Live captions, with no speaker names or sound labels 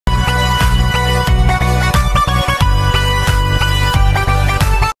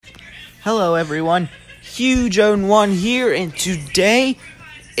Hello everyone, HugeOwn1 here, and today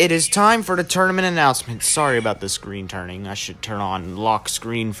it is time for the tournament announcement. Sorry about the screen turning, I should turn on lock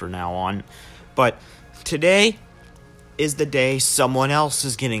screen from now on. But today is the day someone else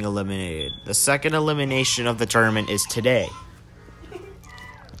is getting eliminated. The second elimination of the tournament is today.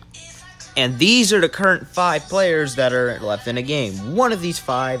 And these are the current 5 players that are left in the game. One of these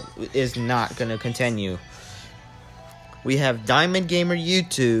 5 is not going to continue. We have Diamond Gamer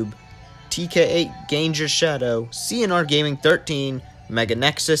YouTube, TK8 Ganger Shadow, CNR Gaming 13, Mega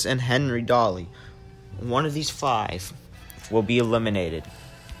Nexus, and Henry Dolly. One of these 5 will be eliminated.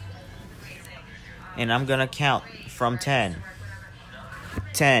 And I'm gonna count from 10.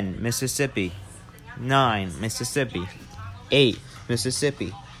 10, Mississippi. 9, Mississippi. 8,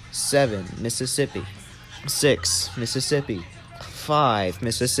 Mississippi. 7, Mississippi. 6, Mississippi. 5,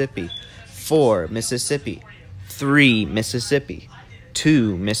 Mississippi. 4, Mississippi. 3, Mississippi.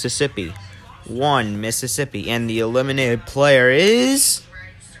 2, Mississippi. 1, Mississippi. And the eliminated player is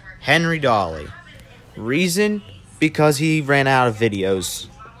Henry Dolly. Reason? Because he ran out of videos.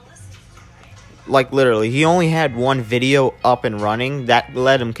 Like, literally, he only had one video up and running. That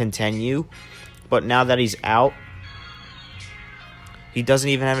let him continue. But now that he's out, he doesn't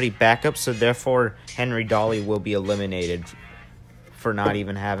even have any backups. So, therefore, Henry Dolly will be eliminated for not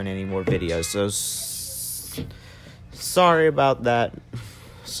even having any more videos. So, sorry about that.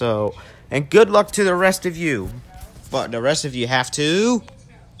 So, and good luck to the rest of you. But the rest of you have to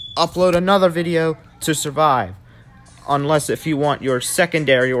upload another video to survive. Unless if you want your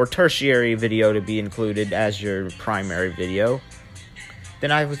secondary or tertiary video to be included as your primary video,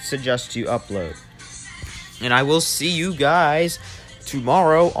 then I would suggest you upload. And I will see you guys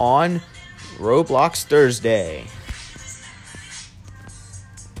tomorrow on Roblox Thursday.